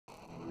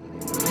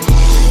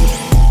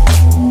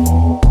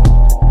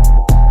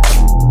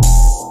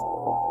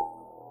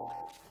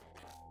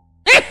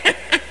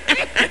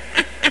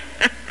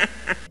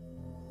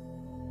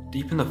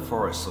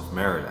forests of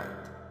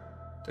Maryland,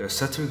 there is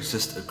said to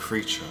exist a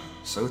creature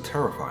so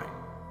terrifying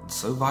and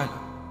so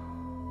violent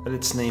that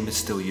its name is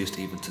still used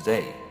even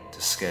today to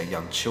scare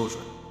young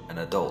children and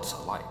adults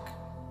alike.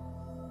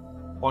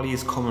 While he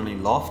is commonly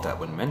laughed at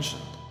when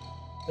mentioned,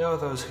 there are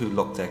those who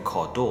lock their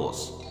car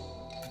doors,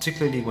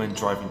 particularly when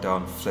driving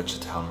down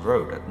Fletchertown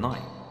Road at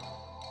night,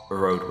 a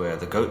road where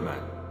the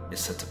Goatman is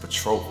said to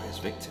patrol for his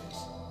victims.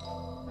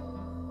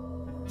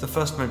 The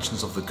first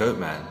mentions of the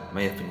Goatman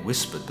may have been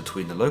whispered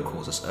between the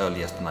locals as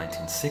early as the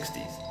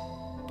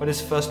 1960s, but his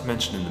first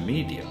mention in the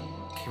media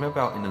came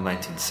about in the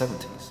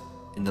 1970s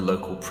in the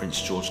local Prince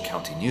George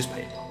County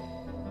newspaper.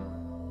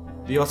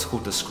 The article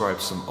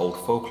describes some old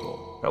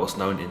folklore that was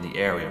known in the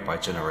area by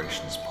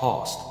generations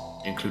past,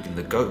 including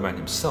the Goatman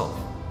himself,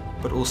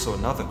 but also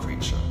another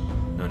creature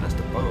known as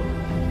the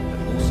Borealis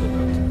that also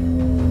lurked.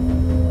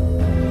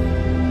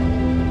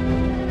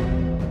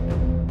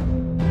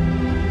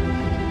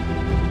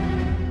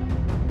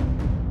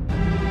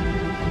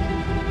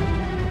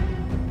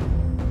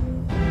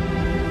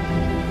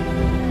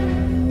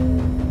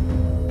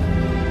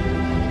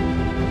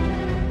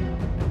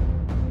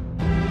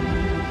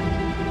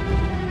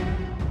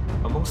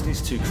 Amongst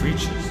these two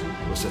creatures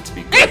were said to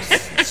be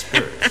ghosts and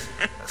spirits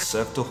that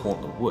served to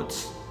haunt the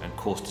woods and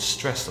cause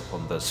distress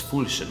upon those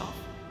foolish enough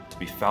to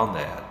be found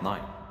there at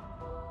night.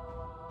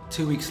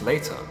 2 weeks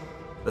later,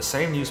 the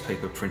same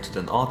newspaper printed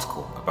an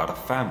article about a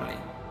family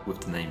with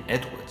the name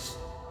Edwards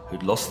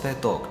who'd lost their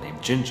dog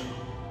named Ginger.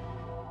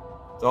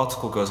 The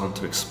article goes on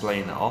to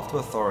explain that after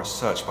a thorough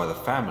search by the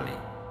family,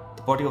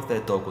 the body of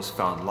their dog was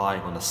found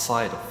lying on the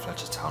side of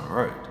Fletchertown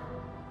Road,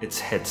 its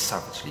head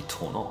savagely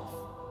torn off.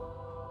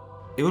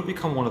 It would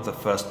become one of the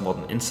first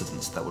modern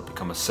incidents that would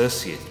become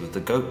associated with the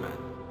Goatman,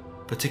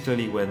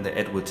 particularly when the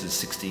Edwards'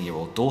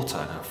 16-year-old daughter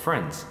and her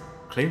friends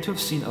claimed to have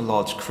seen a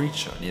large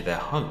creature near their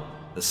home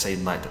the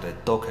same night that their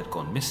dog had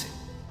gone missing.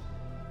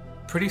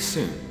 Pretty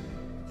soon,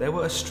 there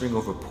were a string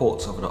of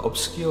reports of an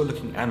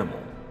obscure-looking animal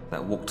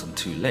that walked on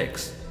two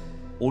legs,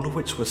 all of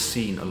which were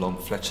seen along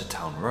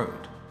Fletchertown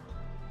Road.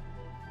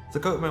 The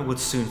Goatman would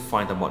soon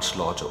find a much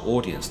larger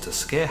audience to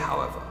scare,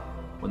 however,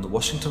 when the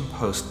Washington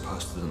Post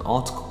posted an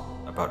article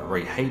about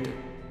Ray Hayden,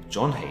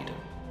 John Hayden,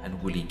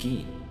 and Willie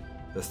Geen,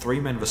 the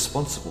three men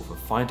responsible for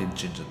finding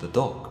Ginger the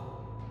dog.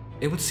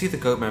 It would see the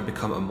Goatman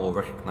become a more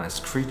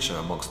recognized creature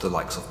amongst the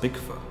likes of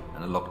Bigfoot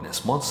and the Loch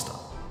Ness Monster.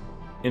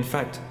 In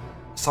fact,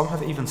 some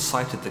have even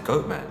cited the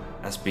Goatman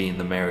as being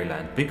the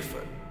Maryland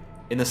Bigfoot,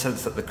 in the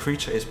sense that the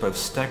creature is both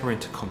staggering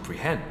to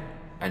comprehend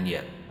and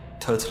yet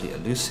totally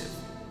elusive.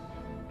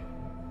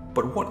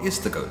 But what is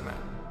the Goatman?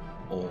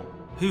 Or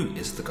who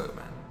is the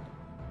Goatman?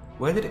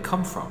 Where did it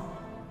come from?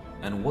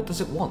 And what does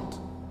it want?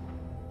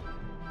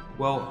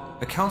 Well,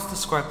 accounts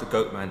describe the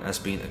Goatman as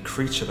being a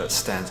creature that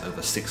stands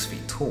over 6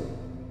 feet tall,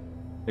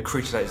 a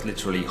creature that is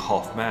literally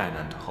half man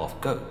and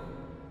half goat.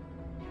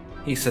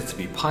 He's said to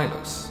be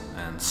pilous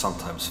and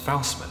sometimes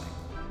foul-smelling,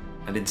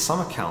 and in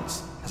some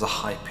accounts has a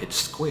high-pitched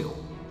squeal.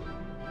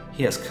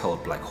 He has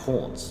curled black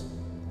horns,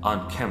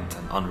 unkempt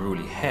and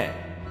unruly hair,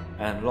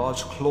 and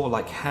large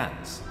claw-like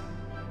hands.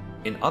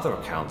 In other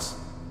accounts,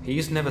 he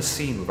is never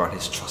seen without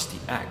his trusty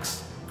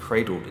axe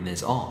cradled in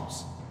his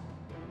arms.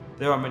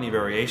 There are many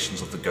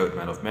variations of the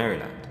Goatman of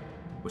Maryland,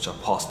 which are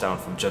passed down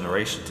from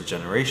generation to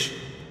generation.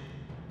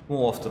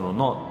 More often or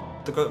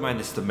not, the Goatman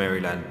is the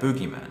Maryland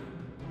Boogeyman,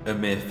 a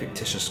mere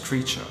fictitious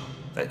creature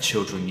that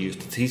children use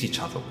to tease each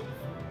other with,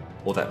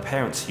 or that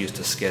parents use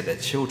to scare their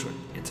children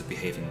into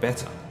behaving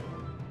better.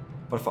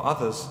 But for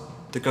others,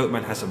 the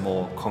Goatman has a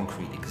more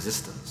concrete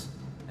existence,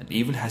 and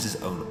even has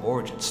his own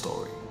origin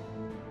story.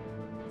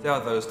 There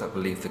are those that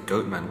believe the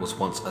Goatman was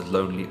once a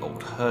lonely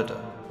old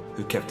herder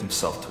who kept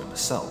himself to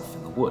himself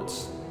in the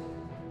woods.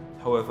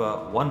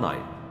 However, one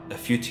night, a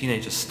few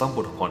teenagers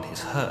stumbled upon his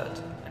herd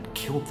and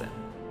killed them.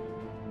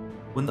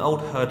 When the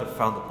old herder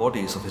found the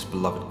bodies of his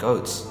beloved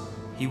goats,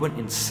 he went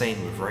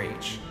insane with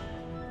rage.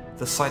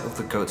 The sight of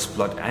the goat's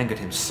blood angered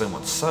him so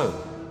much so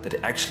that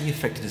it actually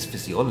affected his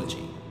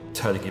physiology,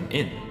 turning him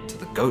into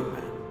the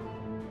Goatman.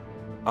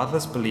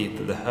 Others believe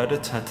that the herder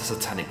turned to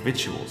satanic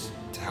rituals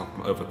to help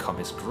him overcome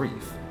his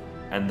grief,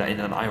 and that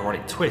in an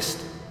ironic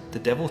twist, the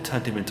devil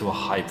turned him into a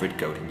hybrid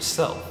goat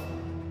himself,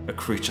 a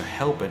creature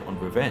hell-bent on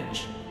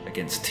revenge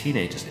against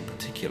teenagers in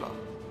particular.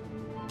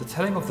 The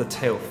telling of the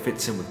tale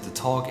fits in with the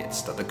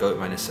targets that the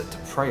Goatman is said to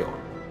prey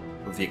on,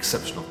 with the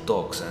exception of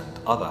dogs and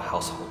other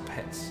household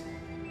pets.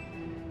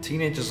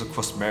 Teenagers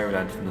across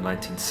Maryland from the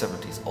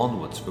 1970s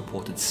onwards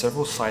reported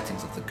several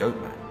sightings of the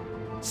Goatman,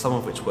 some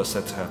of which were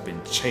said to have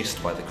been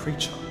chased by the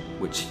creature,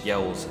 which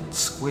yells and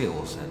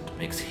squeals and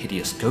makes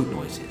hideous goat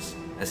noises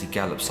as he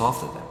gallops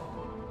after them.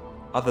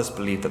 Others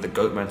believe that the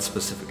Goatman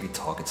specifically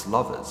targets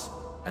lovers,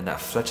 and that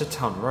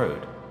Fletchertown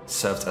Road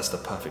serves as the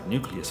perfect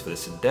nucleus for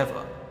this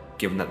endeavour,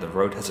 given that the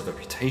road has a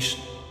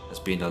reputation as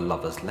being a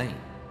lover's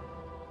lane.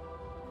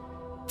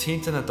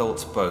 Teens and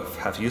adults both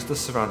have used the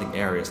surrounding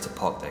areas to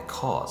park their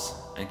cars,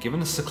 and given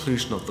the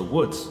seclusion of the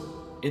woods,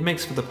 it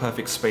makes for the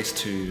perfect space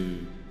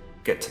to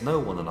get to know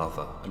one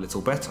another a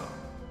little better,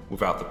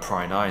 without the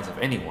prying eyes of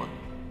anyone,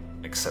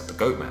 except the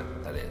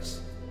Goatman, that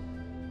is.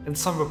 In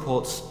some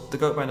reports, the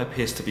Goatman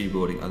appears to be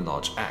wielding a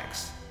large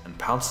axe and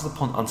pounces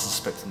upon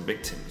unsuspecting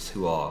victims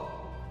who are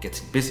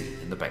getting busy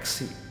in the back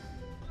seat.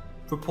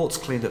 Reports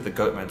claim that the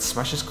Goatman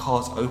smashes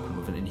cars open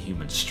with an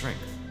inhuman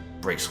strength,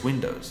 breaks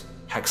windows,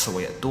 hacks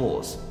away at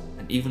doors,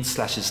 and even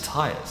slashes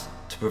tires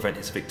to prevent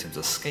his victims'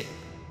 escape.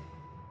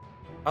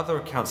 Other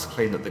accounts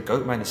claim that the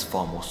Goatman is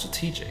far more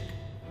strategic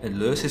and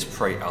lures his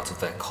prey out of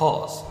their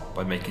cars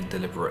by making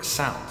deliberate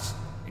sounds,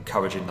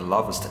 encouraging the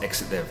lovers to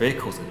exit their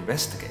vehicles and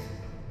investigate.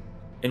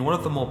 In one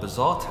of the more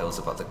bizarre tales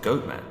about the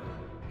Goatman,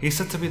 he's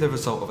said to be the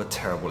result of a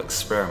terrible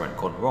experiment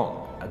gone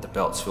wrong at the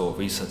Beltsville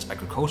Research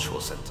Agricultural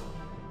Center.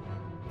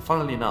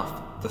 Funnily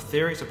enough, the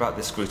theories about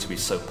this grew to be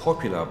so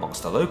popular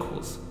amongst the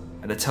locals,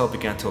 and the tale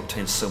began to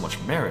obtain so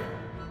much merit,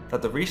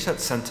 that the research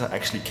center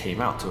actually came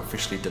out to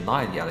officially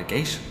deny the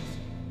allegations.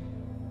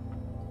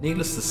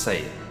 Needless to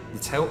say, the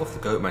tale of the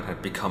Goatman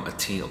had become a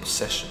teen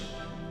obsession,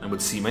 and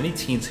would see many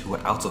teens who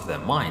were out of their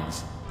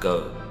minds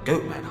go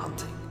Goatman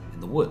hunting in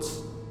the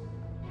woods.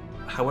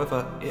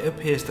 However, it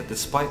appears that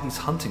despite these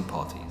hunting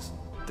parties,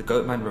 the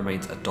Goatman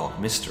remains a dark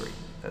mystery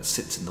that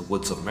sits in the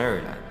woods of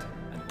Maryland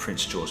and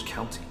Prince George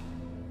County.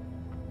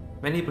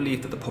 Many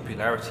believe that the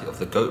popularity of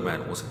the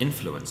Goatman was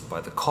influenced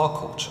by the car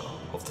culture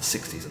of the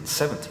 60s and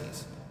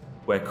 70s,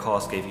 where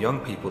cars gave young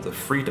people the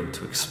freedom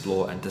to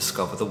explore and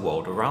discover the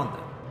world around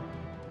them.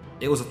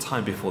 It was a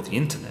time before the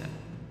internet,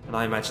 and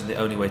I imagine the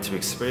only way to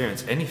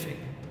experience anything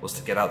was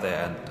to get out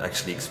there and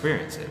actually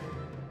experience it.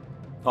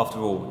 After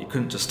all, you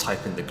couldn't just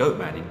type in the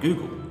Goatman in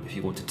Google if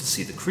you wanted to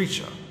see the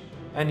creature,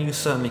 and you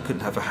certainly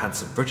couldn't have a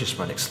handsome British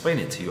man explain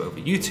it to you over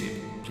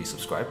YouTube. Please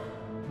subscribe.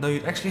 No,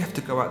 you'd actually have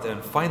to go out there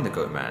and find the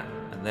Goatman,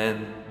 and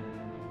then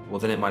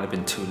it might have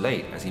been too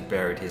late as he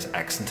buried his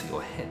axe into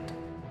your head.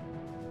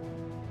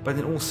 But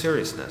in all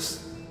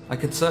seriousness, I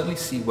can certainly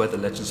see where the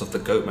legends of the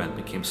Goatman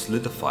became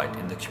solidified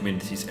in the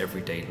community's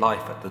everyday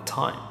life at the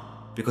time,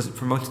 because it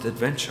promoted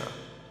adventure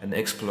and the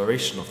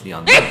exploration of the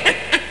unknown,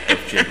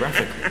 both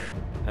geographically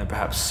and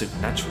perhaps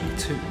supernaturally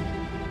too.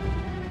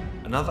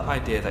 Another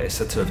idea that is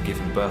said to have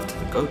given birth to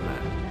the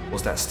Goatman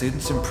was that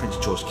students in Prince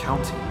George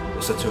County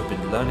were said to have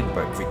been learning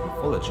about Greek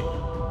mythology,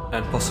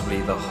 and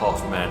possibly the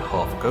half-man,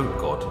 half-goat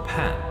god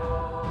Pan.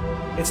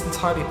 It's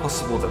entirely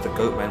possible that the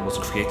Goatman was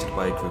created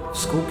by a group of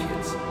school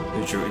kids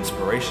who drew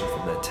inspiration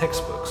from their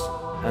textbooks,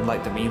 and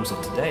like the memes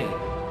of today,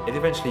 it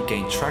eventually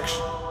gained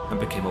traction and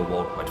became a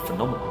worldwide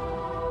phenomenon.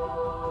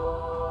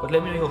 But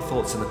let me know your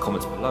thoughts in the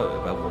comments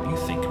below about what you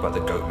think about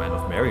the Goatman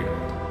of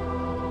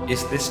Maryland.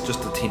 Is this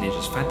just a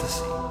teenager's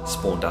fantasy,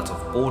 spawned out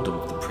of boredom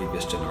of the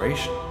previous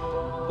generation?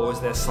 Or is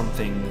there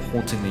something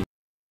hauntingly